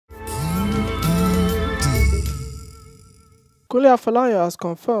Kunle has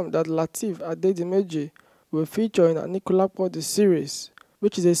confirmed that Lateef Adedimeji will feature in Anikulapo the series,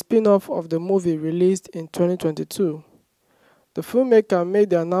 which is a spin-off of the movie released in 2022. The filmmaker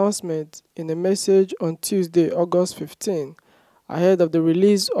made the announcement in a message on Tuesday, August 15, ahead of the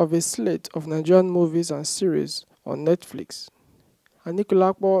release of a slate of Nigerian movies and series on Netflix.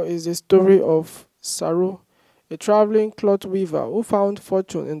 Anikulapo is the story of Saru, a traveling cloth weaver who found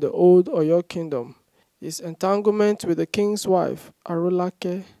fortune in the old Oyo kingdom. His entanglement with the king's wife,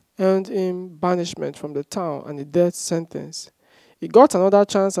 Arulake, earned him banishment from the town and a death sentence. He got another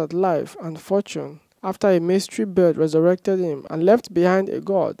chance at life and fortune after a mystery bird resurrected him and left behind a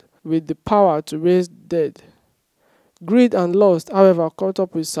god with the power to raise the dead. Greed and lust, however, caught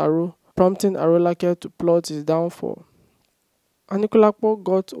up with Saru, prompting Arulake to plot his downfall. Anikulapo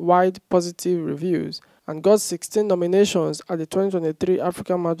got wide positive reviews and got 16 nominations at the 2023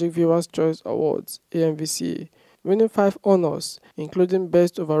 African Magic Viewers' Choice Awards (AMVCA), winning 5 honors, including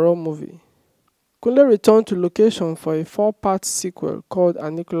Best Overall Movie. Kunle returned to location for a 4-part sequel called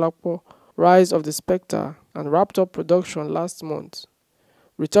Anikulapo: Rise of the Spectre and wrapped up production last month.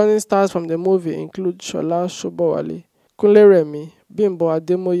 Returning stars from the movie include Shola Sobowale, Kunle Remi, Bimbo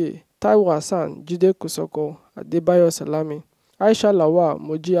Ademoye, Taiwo Hassan, Jide Kosoko, Adebayo Salami, Aisha Lawal,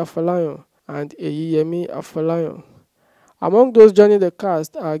 Moji Afolayan, and Eyiyemi Afolayan. Among those joining the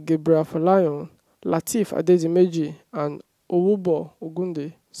cast are Gabriel Afolayan, Lateef Adedimeji, and Owubo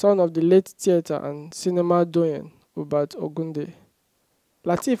Ogunde, son of the late theatre and cinema doyen Hubert Ogunde.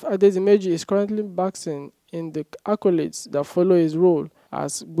 Lateef Adedimeji is currently basking in the accolades that follow his role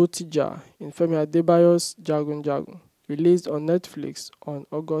as Gbotija in Femi Adebayo's Jagun Jagun, released on Netflix on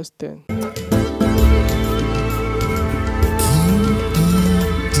August 10.